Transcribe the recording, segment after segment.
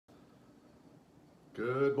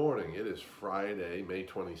Good morning. It is Friday, May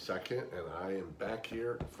 22nd, and I am back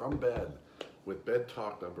here from bed with bed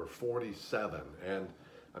talk number 47. And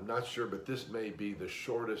I'm not sure, but this may be the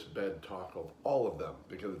shortest bed talk of all of them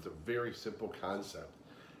because it's a very simple concept.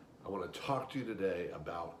 I want to talk to you today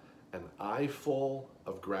about an eyeful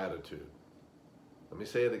of gratitude. Let me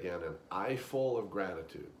say it again, an eyeful of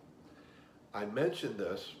gratitude. I mentioned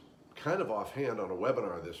this kind of offhand on a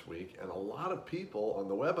webinar this week, and a lot of people on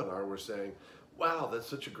the webinar were saying, wow, that's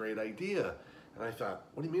such a great idea. And I thought,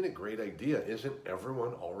 what do you mean a great idea? Isn't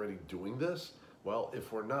everyone already doing this? Well,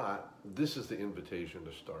 if we're not, this is the invitation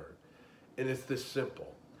to start. And it's this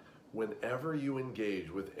simple. Whenever you engage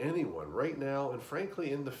with anyone right now, and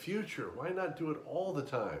frankly in the future, why not do it all the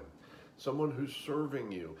time? Someone who's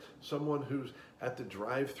serving you, someone who's at the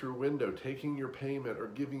drive-through window taking your payment or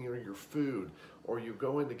giving you your food, or you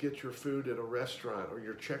go in to get your food at a restaurant, or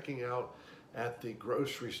you're checking out at the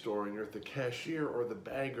grocery store and you're at the cashier or the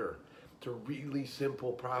bagger. It's a really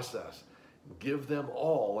simple process. Give them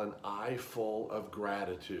all an eyeful of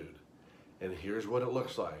gratitude. And here's what it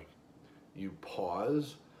looks like. You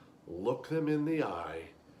pause, look them in the eye,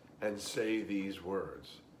 and say these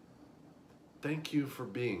words. Thank you for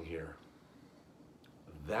being here.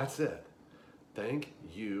 That's it. Thank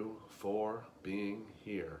you for being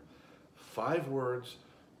here. 5 words,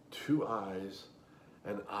 2 eyes,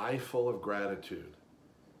 an eyeful of gratitude.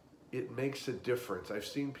 It makes a difference. I've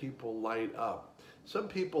seen people light up. Some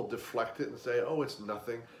people deflect it and say, oh, it's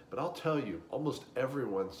nothing. But I'll tell you, almost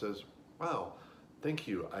everyone says, wow, thank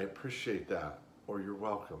you, I appreciate that, or you're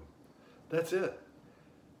welcome. That's it.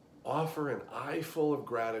 Offer an eyeful of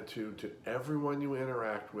gratitude to everyone you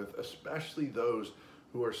interact with, especially those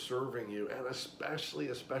who are serving you, and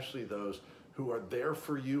especially those who are there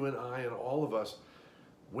for you and I and all of us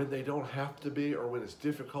when they don't have to be, or when it's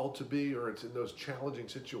difficult to be, or it's in those challenging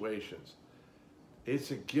situations.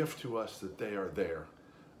 It's a gift to us that they are there,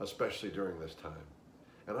 especially during this time.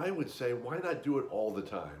 And I would say, why not do it all the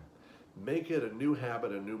time? Make it a new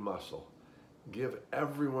habit, a new muscle. Give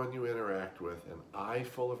everyone you interact with an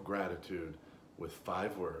eyeful of gratitude with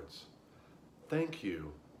 5 words. Thank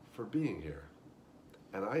you for being here.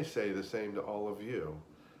 And I say the same to all of you.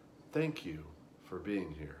 Thank you for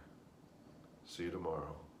being here. See you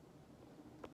tomorrow.